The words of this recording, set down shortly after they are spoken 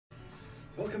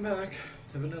Welcome back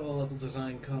to Vanilla Level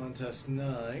Design Contest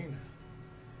 9.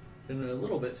 Been a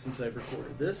little bit since I've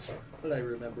recorded this, but I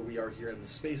remember we are here in the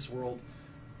space world,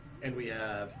 and we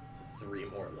have 3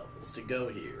 more levels to go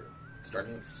here.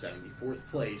 Starting with 74th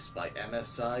place by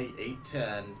MSI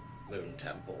 810 Moon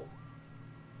Temple.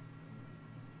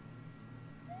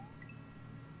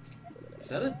 Is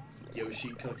that a Yoshi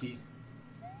cookie?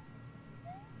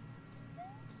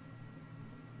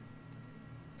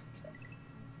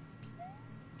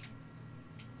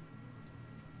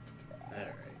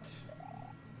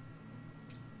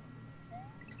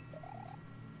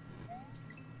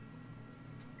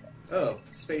 Oh,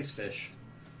 space fish.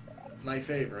 My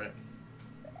favorite.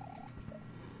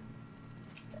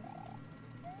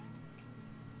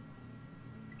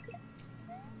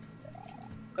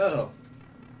 Oh.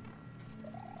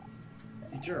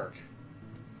 You jerk.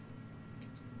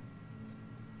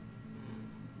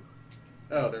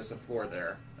 Oh, there's a floor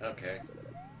there. Okay.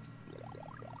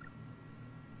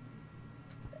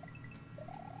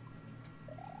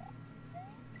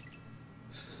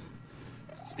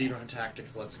 Speedrun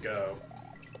tactics, let's go.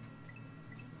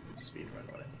 Speedrun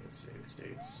when I use save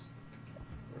states.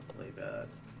 Or play bad.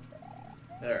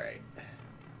 Alright.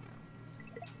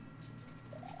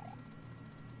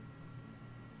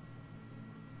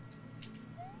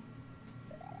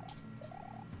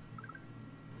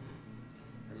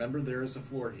 Remember, there is a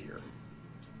floor here.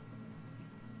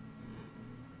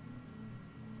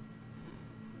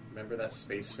 Remember that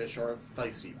space fish are a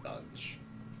feisty bunch.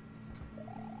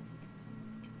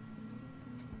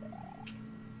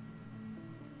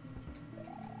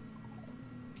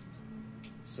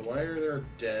 So why are there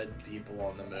dead people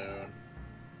on the moon?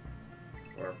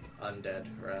 Or undead,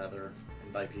 rather.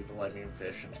 And by people, I mean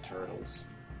fish and turtles.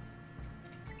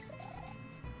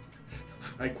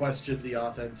 I questioned the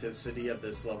authenticity of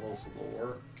this level's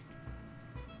lore.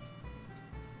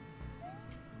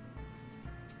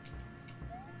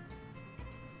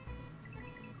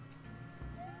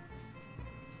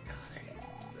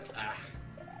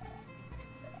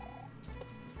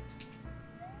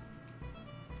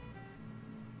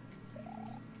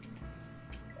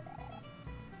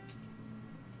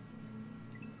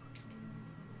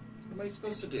 What am I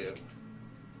supposed to do?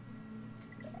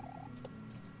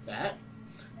 That?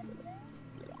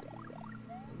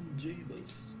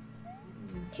 Jeebus.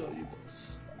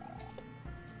 Jeebus.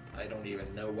 I don't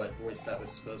even know what voice that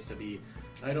was supposed to be.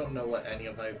 I don't know what any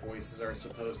of my voices are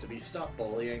supposed to be. Stop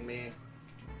bullying me.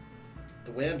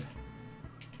 The wind.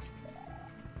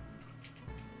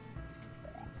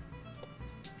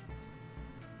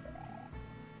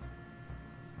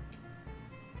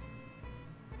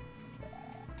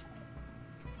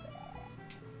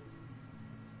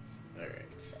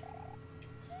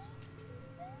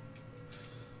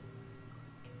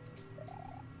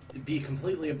 Be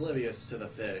completely oblivious to the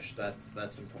fish. That's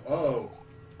important. Oh,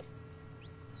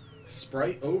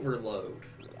 sprite overload.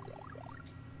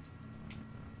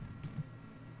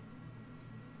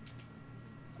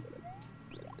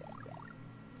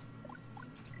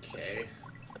 Okay.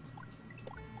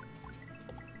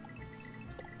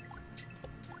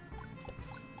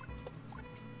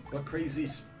 What crazy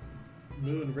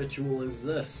moon ritual is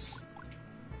this?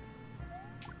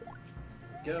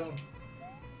 Go.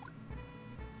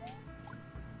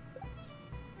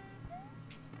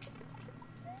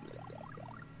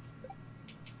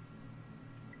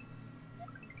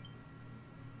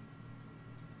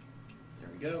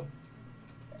 Go.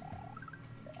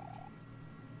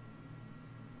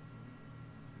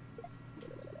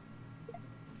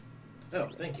 Oh,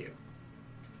 thank you.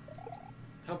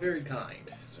 How very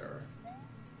kind, sir.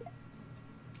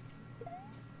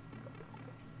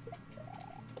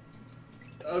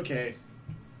 Okay.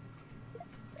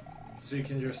 So you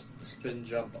can just spin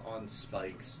jump on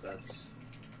spikes. That's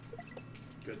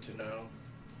good to know.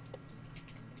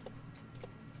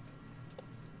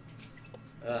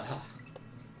 Aha.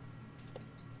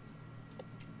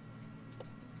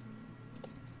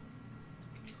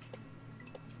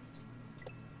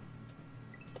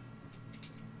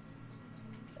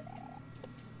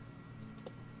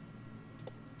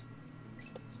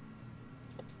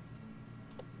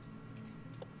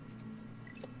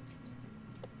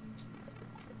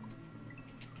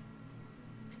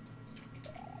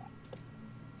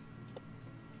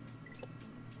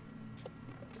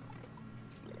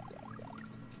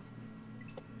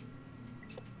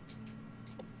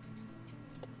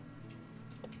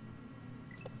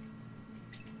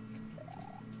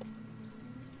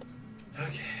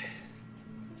 Okay.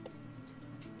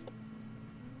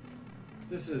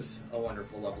 This is a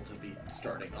wonderful level to be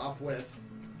starting off with.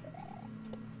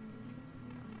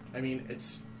 I mean,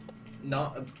 it's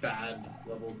not a bad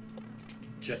level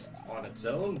just on its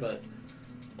own, but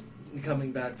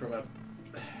coming back from a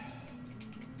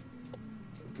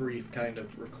brief kind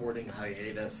of recording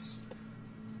hiatus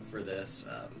for this,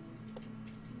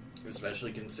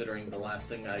 especially considering the last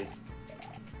thing I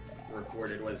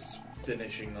recorded was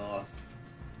finishing off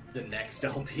the next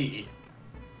LP.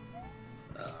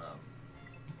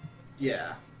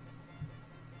 Yeah.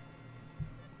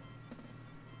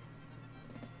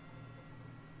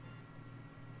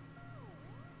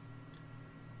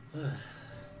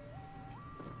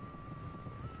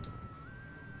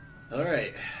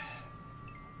 Alright.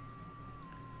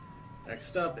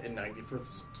 Next up, in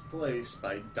 91st place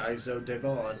by Daiso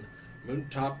Devon,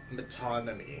 Moontop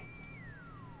Metonymy.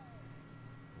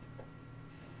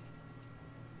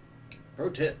 Pro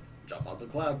tip, jump out the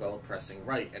cloud while pressing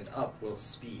right and up will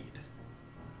speed.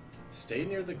 Stay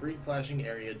near the green flashing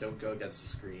area, don't go against the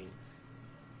screen.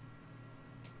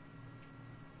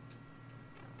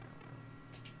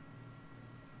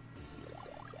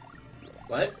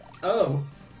 What? Oh!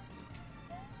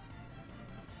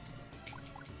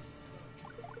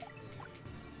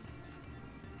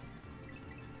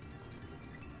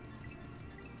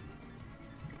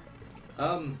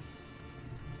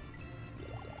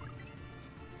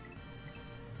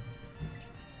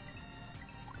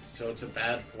 So it's a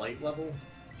bad flight level?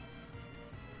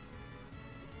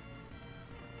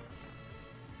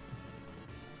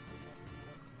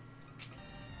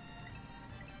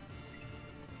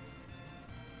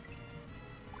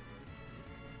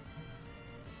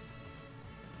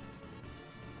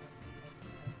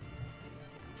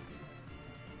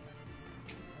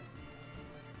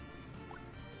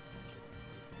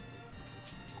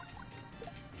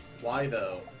 Why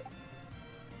though?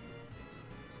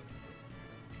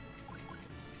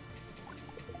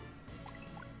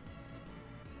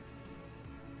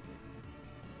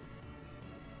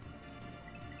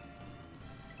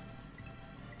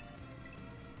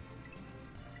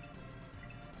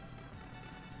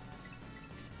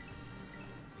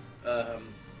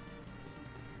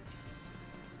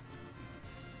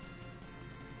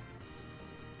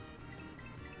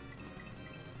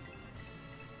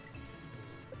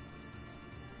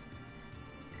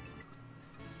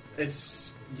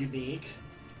 It's unique.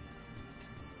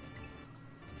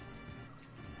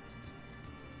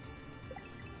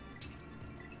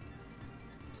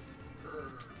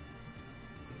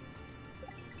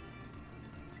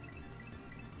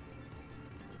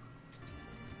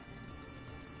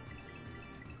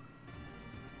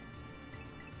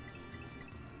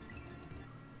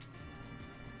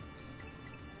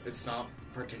 It's not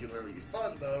particularly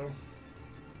fun, though.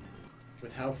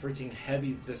 With how freaking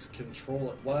heavy this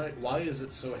control... Why is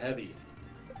it so heavy?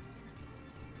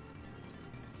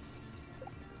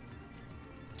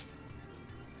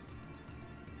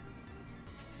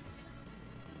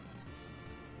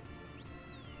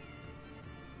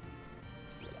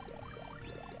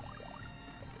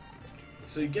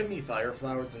 So you give me fire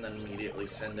flowers and then immediately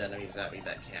send enemies at me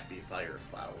that can't be fire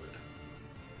flowered.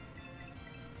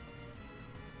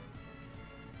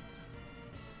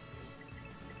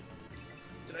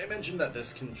 Did I mention that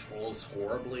this controls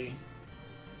horribly?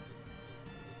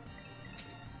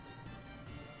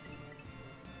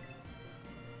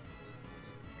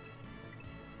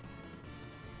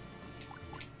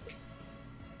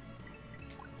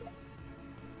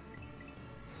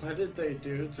 What did they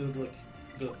do to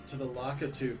the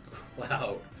Lakitu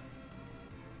cloud?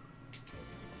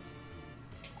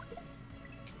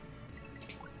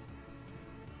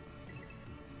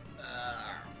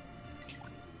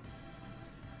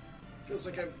 Feels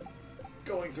like I'm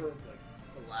going through like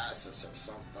molasses or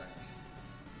something.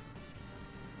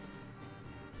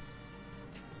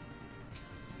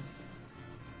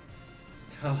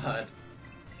 God.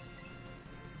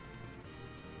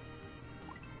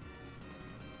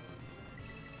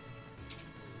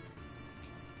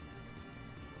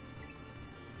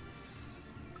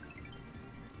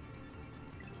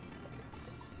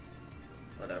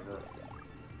 Whatever.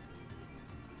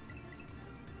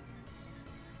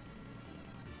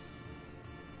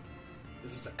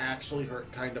 This is actually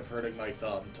kind of hurting my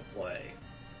thumb to play.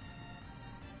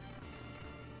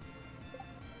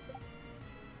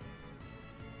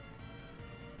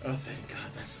 Oh, thank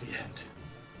God, that's the end.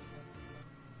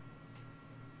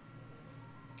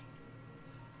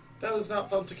 That was not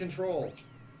fun to control.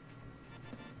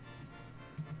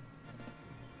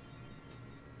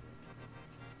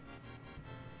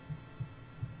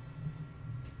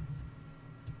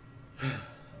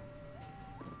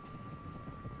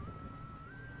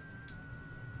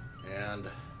 And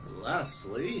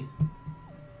lastly,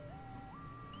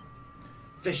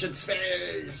 Fish in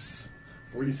Space!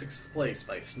 46th place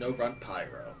by Snowfront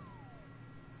Pyro.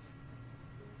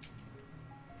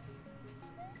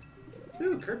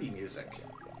 Ooh, Kirby music.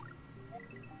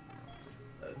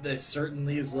 This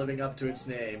certainly is living up to its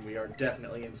name. We are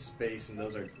definitely in space, and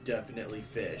those are definitely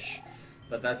fish.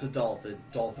 But that's a dolphin.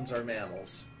 Dolphins are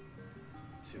mammals.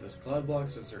 See those cloud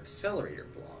blocks? Those are accelerator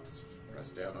blocks.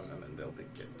 Press down on them and they'll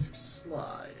begin to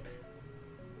slide.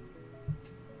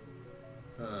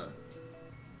 Huh.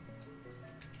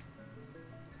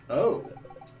 Oh.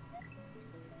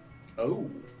 Oh.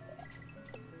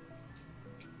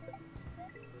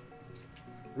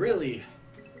 Really,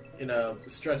 you know,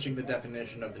 stretching the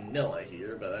definition of vanilla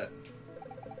here, but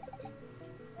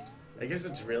I guess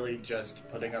it's really just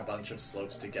putting a bunch of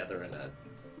slopes together in a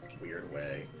weird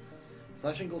way.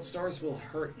 Flashing gold stars will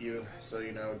hurt you, so,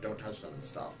 you know, don't touch them and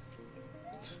stuff.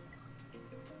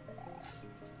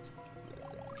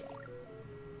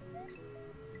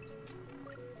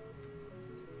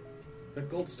 But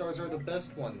gold stars are the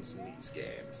best ones in these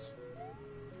games.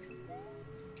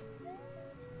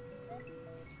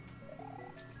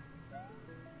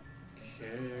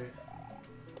 Okay.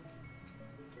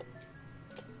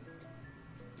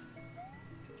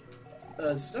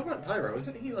 Snowfront Pyro,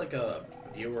 isn't he like a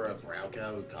viewer of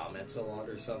Rauka who comments a lot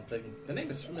or something? The name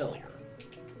is familiar.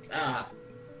 Ah!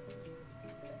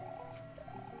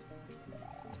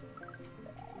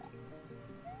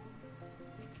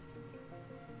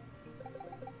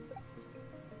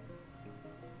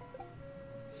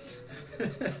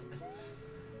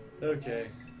 Okay.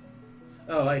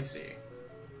 Oh, I see.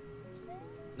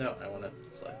 No, I want to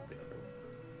slide the other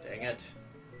one. Dang it.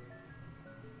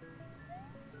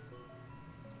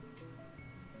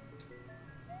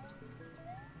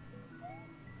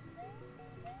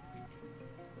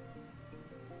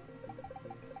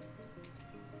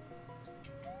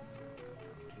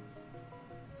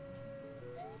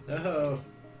 No.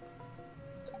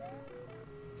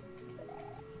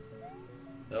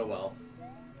 Oh well.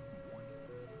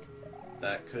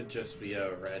 That could just be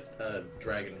a red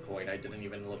dragon coin. I didn't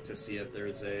even look to see if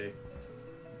there's a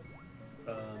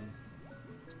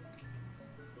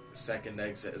second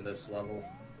exit in this level.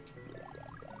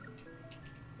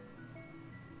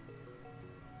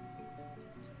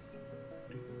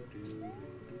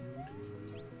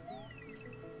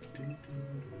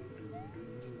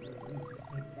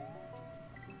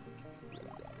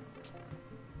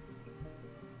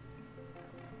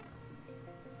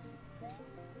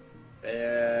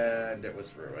 And it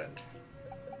was ruined.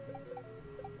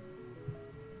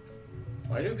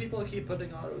 Why do people keep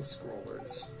putting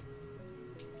auto-scrollers?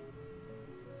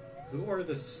 Who are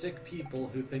the sick people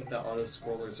who think that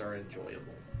auto-scrollers are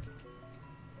enjoyable?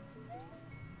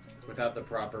 Without the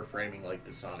proper framing like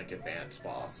the Sonic Advance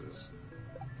bosses.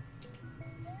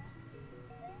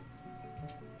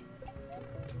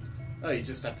 Oh, you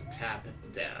just have to tap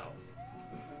it down.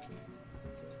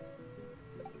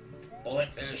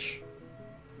 Bullet fish.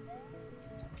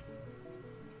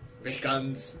 Fish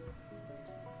guns.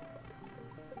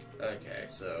 Okay,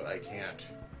 so I can't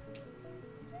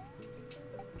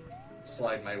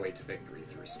slide my way to victory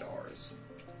through stars.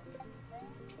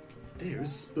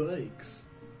 There's spikes.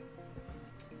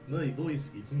 My voice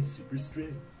gives me super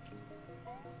strength.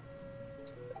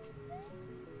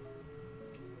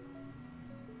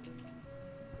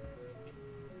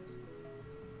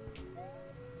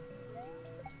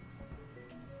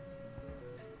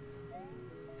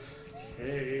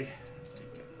 Okay, have to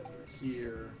get over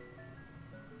here.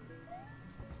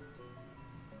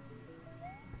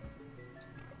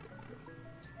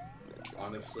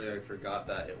 Honestly, I forgot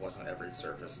that it wasn't every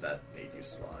surface that made you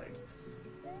slide.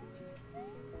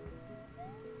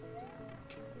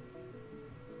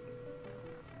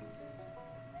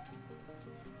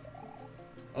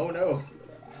 Oh no!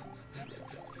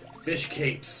 Fish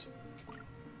capes!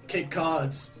 Cape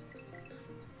Cods!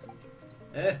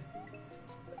 Eh?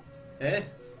 Eh?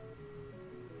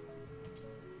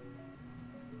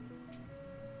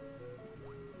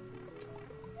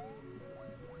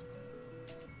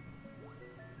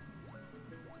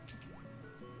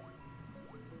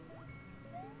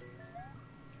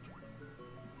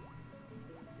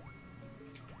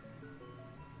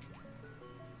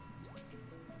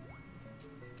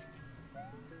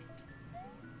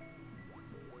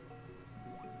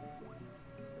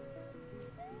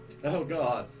 Oh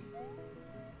god.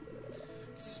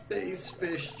 Space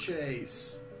fish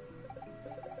chase.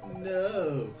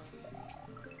 No.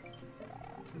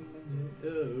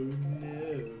 Oh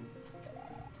no.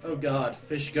 Oh god,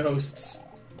 fish ghosts.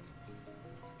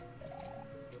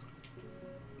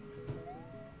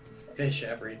 Fish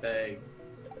everything.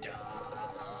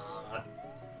 Ah.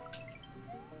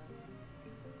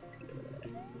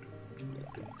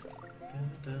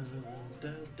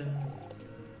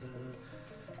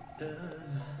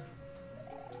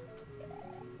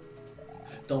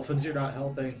 Dolphins, you're not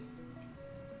helping.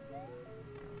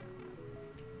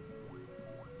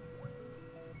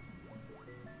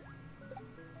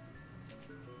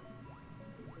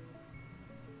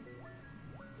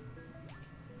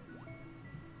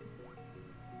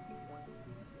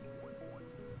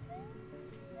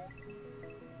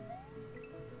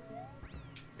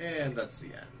 And that's the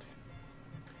end.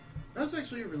 That was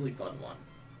actually a really fun one.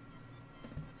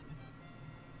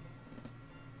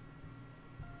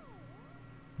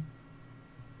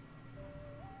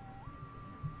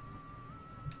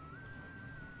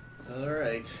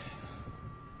 Alright.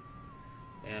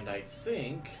 And I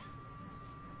think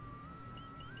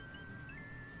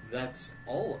that's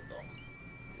all of them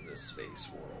in the space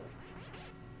world.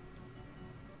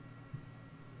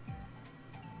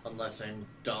 Unless I'm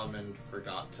dumb and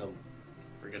forgot to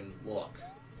friggin' look.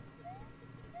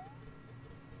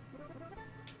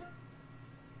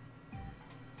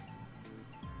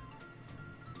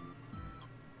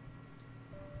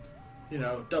 You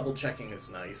know, double checking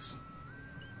is nice.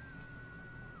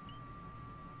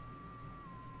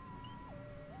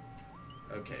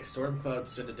 Okay, Stormcloud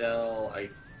Citadel, I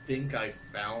think I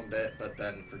found it, but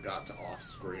then forgot to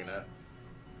off-screen it.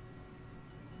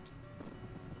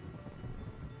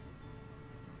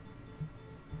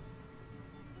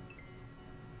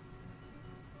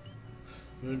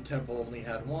 Moon Temple only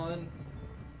had one.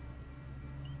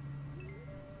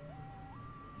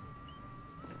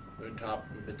 Moontop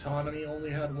Metonymy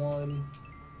only had one.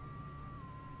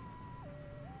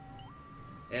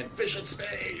 And Fish in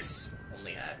Space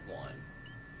only had one.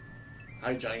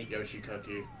 Hi, Giant Yoshi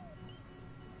Cookie.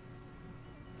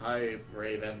 Hi,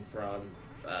 Raven from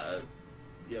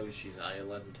Yoshi's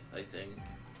Island, I think.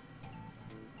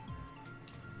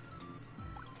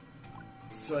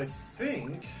 So I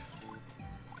think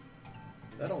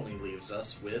that only leaves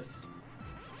us with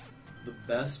the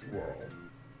best world.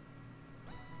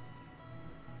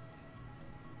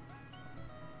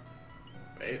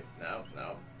 Wait, no.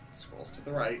 It scrolls to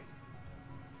the right.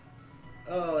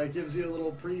 Oh, it gives you a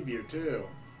little preview, too.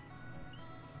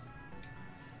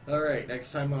 Alright,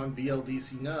 next time on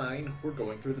VLDC9, we're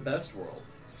going through the best world.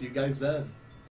 See you guys then.